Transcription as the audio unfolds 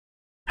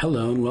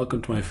Hello and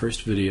welcome to my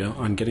first video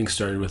on getting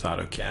started with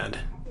AutoCAD.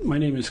 My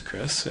name is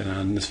Chris, and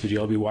on this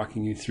video I'll be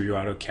walking you through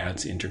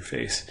AutoCAD's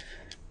interface.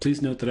 Please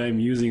note that I am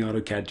using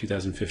AutoCAD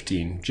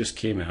 2015, just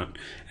came out,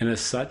 and as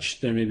such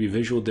there may be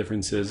visual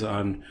differences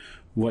on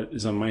what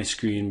is on my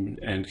screen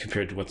and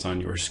compared to what's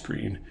on your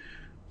screen,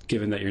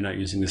 given that you're not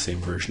using the same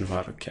version of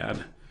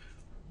AutoCAD.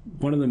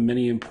 One of the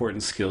many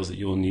important skills that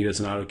you will need as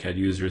an AutoCAD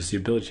user is the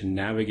ability to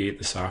navigate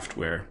the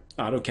software.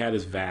 AutoCAD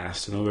is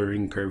vast and the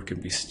learning curve can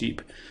be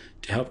steep.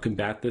 To help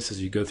combat this as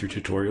you go through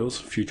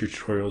tutorials, future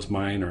tutorials,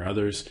 mine or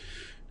others,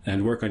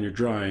 and work on your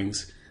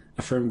drawings,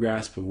 a firm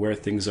grasp of where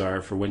things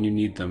are for when you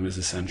need them is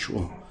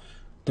essential.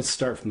 Let's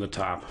start from the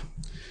top.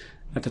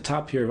 At the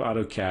top here of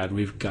AutoCAD,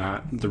 we've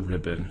got the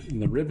ribbon.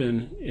 And the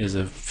ribbon is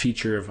a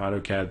feature of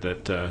AutoCAD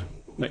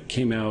that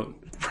came out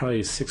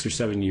probably 6 or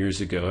 7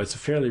 years ago. It's a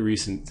fairly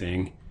recent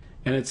thing,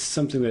 and it's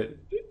something that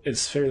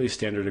is fairly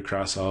standard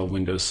across all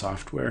Windows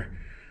software.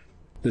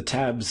 The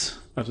tabs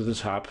up at the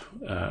top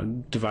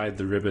divide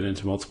the ribbon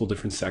into multiple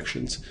different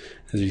sections,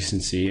 as you can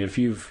see. If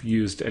you've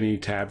used any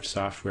tabbed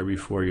software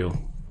before,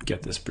 you'll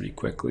get this pretty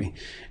quickly.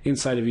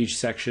 Inside of each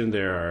section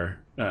there are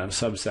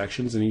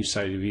subsections, and each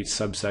side of each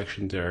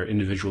subsection there are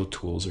individual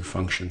tools or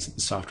functions that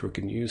the software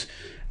can use.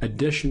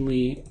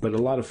 Additionally, but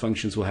a lot of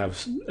functions will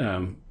have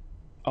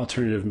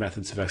alternative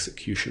methods of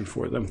execution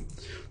for them,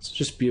 so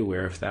just be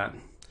aware of that.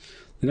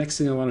 The next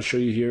thing I want to show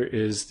you here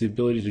is the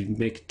ability to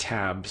make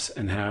tabs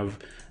and have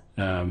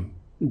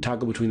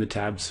toggle between the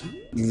tabs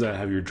that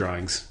have your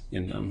drawings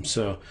in them.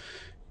 So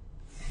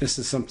this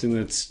is something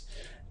that's,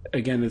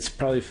 again, it's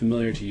probably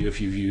familiar to you if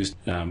you've used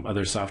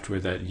other software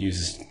that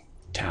uses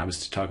tabs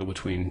to toggle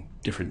between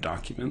different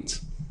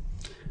documents.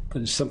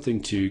 But it's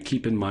something to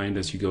keep in mind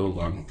as you go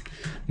along.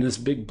 And this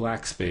big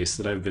black space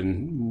that I've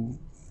been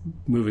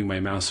moving my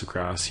mouse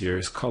across here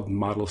is called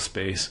model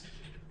space.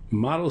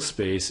 Model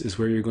space is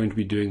where you're going to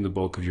be doing the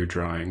bulk of your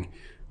drawing.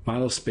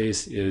 Model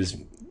space is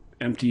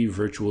empty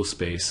virtual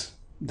space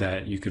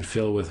that you can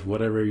fill with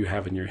whatever you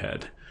have in your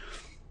head.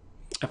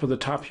 Up at the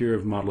top here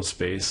of model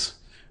space,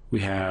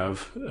 we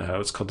have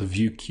what's called the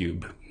view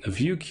cube. A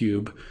view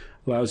cube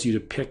allows you to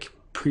pick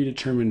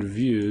predetermined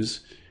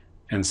views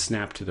and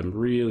snap to them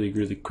really,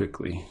 really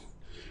quickly.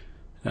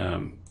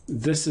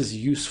 This is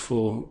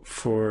useful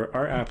for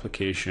our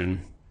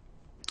application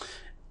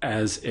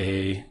as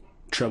a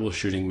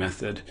troubleshooting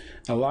method.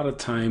 A lot of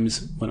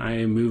times when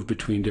I move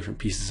between different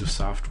pieces of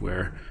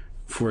software,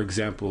 for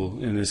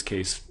example, in this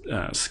case,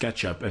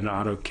 SketchUp and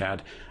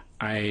AutoCAD,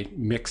 I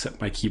mix up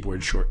my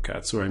keyboard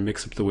shortcuts, or I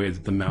mix up the way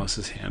that the mouse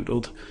is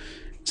handled.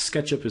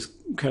 SketchUp is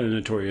kind of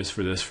notorious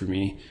for this for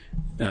me.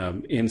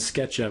 In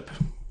SketchUp,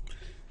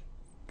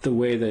 the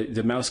way that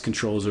the mouse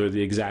controls are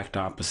the exact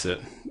opposite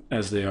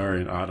as they are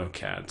in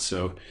AutoCAD.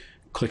 So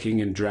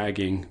clicking and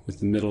dragging with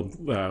the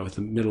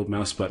middle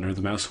mouse button or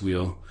the mouse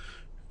wheel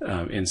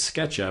in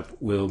SketchUp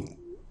will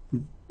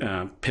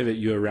pivot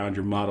you around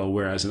your model,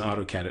 whereas in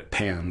AutoCAD it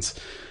pans.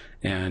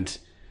 And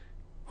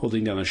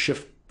holding down the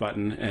shift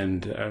button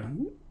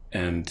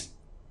and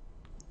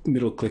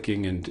middle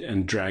clicking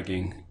and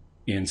dragging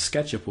in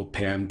SketchUp will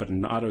pan, but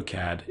in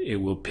AutoCAD it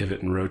will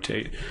pivot and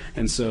rotate.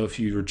 And so if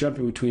you were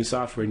jumping between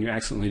software and you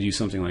accidentally do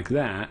something like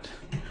that,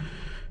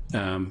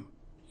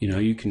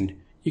 you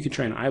can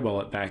try and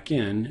eyeball it back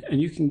in,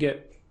 and you can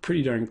get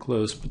pretty darn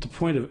close, but the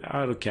point of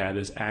AutoCAD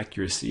is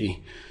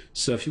accuracy.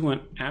 So if you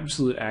want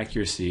absolute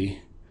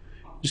accuracy,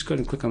 just go ahead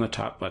and click on the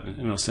top button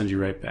and it'll send you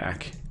right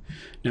back.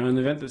 Now in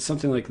the event that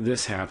something like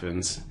this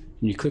happens,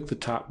 and you click the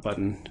top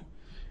button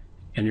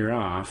and you're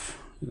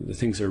off, the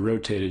things are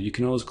rotated, you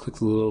can always click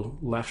the little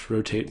left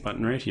rotate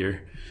button right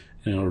here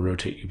and it'll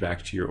rotate you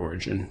back to your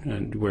origin,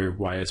 and where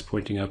Y is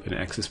pointing up and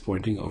X is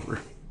pointing over.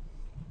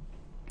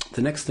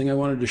 The next thing I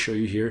wanted to show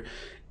you here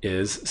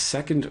is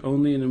second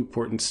only in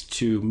importance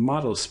to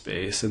model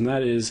space, and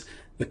that is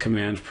the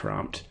command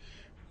prompt.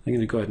 I'm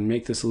going to go ahead and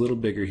make this a little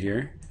bigger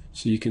here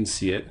so you can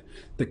see it.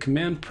 The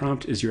command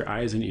prompt is your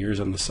eyes and ears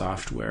on the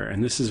software,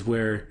 and this is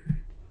where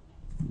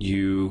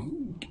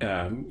you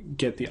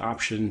get the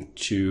option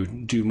to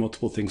do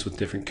multiple things with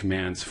different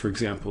commands. For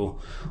example,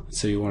 let's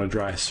say you want to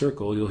draw a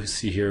circle. You'll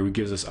see here it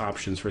gives us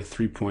options for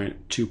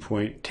 3-point,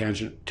 2-point,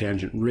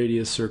 tangent,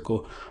 radius,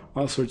 circle,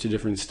 all sorts of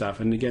different stuff.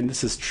 And again,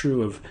 this is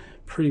true of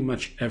pretty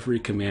much every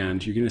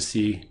command. You're going to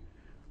see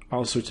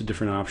all sorts of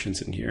different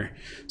options in here.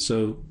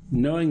 So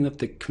knowing that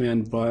the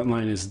command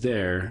line is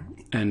there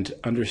and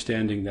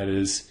understanding that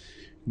is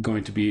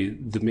going to be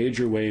the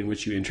major way in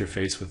which you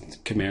interface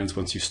with commands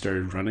once you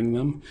started running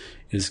them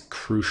is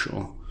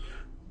crucial.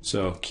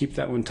 So keep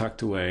that one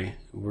tucked away.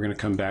 We're going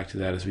to come back to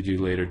that as we do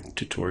later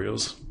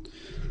tutorials.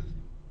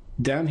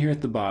 Down here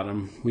at the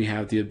bottom, we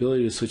have the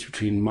ability to switch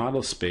between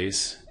model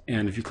space,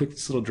 and if you click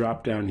this little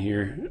drop down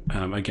here,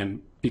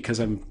 again, because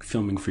I'm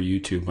filming for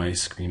YouTube, my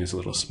screen is a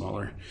little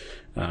smaller.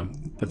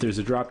 But there's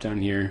a drop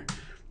down here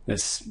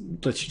that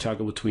lets you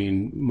toggle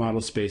between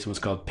model space and what's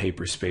called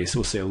paper space.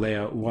 We'll say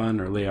layout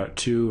 1 or layout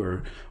 2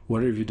 or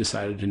whatever you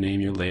decided to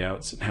name your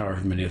layouts, and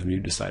however many of them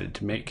you decided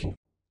to make.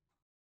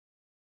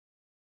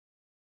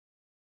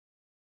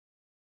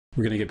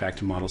 We're going to get back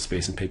to model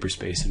space and paper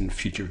space in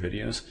future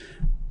videos,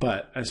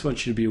 but I just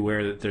want you to be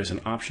aware that there's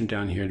an option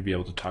down here to be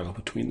able to toggle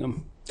between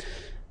them.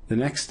 The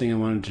next thing I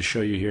wanted to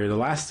show you here, the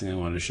last thing I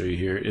wanted to show you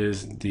here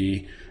is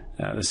the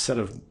set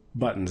of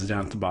buttons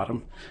down at the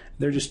bottom.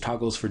 They're just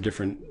toggles for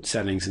different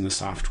settings in the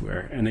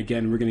software, and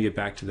again, we're going to get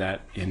back to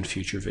that in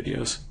future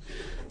videos.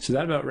 So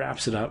that about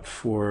wraps it up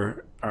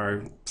for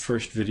our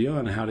first video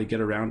on how to get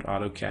around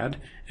AutoCAD.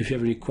 If you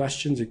have any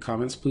questions or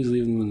comments, please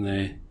leave them in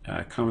the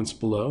comments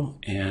below,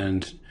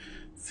 and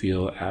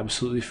feel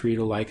absolutely free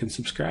to like and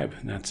subscribe.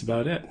 And that's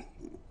about it.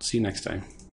 See you next time.